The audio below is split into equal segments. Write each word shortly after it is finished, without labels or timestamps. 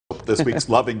This week's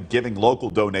Loving Giving Local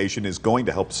donation is going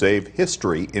to help save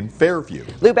history in Fairview.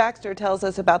 Lou Baxter tells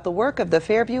us about the work of the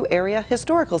Fairview Area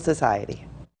Historical Society.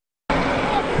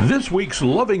 This week's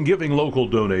Loving Giving Local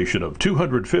donation of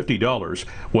 $250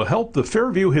 will help the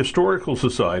Fairview Historical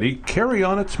Society carry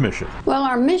on its mission. Well,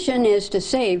 our mission is to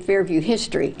save Fairview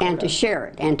history and to share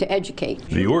it and to educate.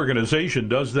 The organization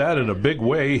does that in a big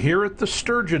way here at the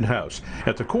Sturgeon House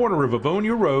at the corner of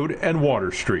Avonia Road and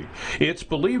Water Street. It's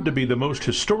believed to be the most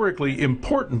historically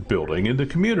important building in the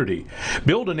community.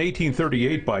 Built in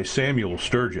 1838 by Samuel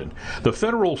Sturgeon, the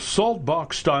federal salt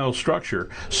box style structure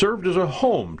served as a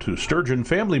home to Sturgeon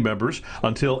family members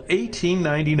until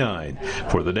 1899.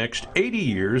 For the next 80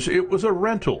 years, it was a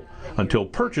rental until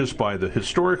purchased by the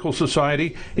Historical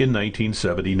Society in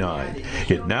 1979.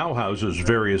 It now houses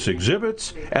various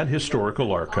exhibits and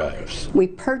historical archives. We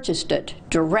purchased it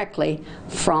directly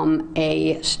from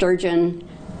a Sturgeon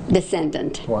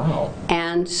descendant. Wow.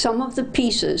 And some of the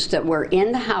pieces that were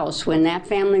in the house when that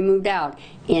family moved out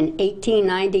in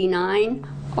 1899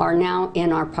 are now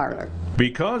in our parlor.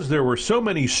 Because there were so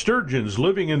many Sturgeons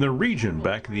living in the region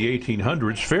back in the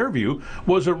 1800s, Fairview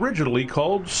was originally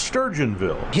called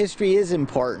Sturgeonville. History is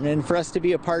important, and for us to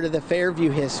be a part of the Fairview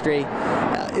history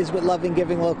is what Loving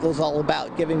Giving Local is all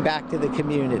about, giving back to the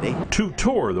community. To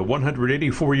tour the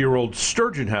 184-year-old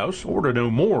Sturgeon House or to know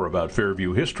more about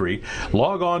Fairview history,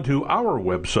 log on to our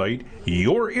website,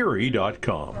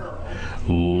 YourErie.com.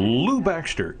 Lou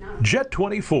Baxter, Jet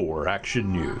 24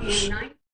 Action News.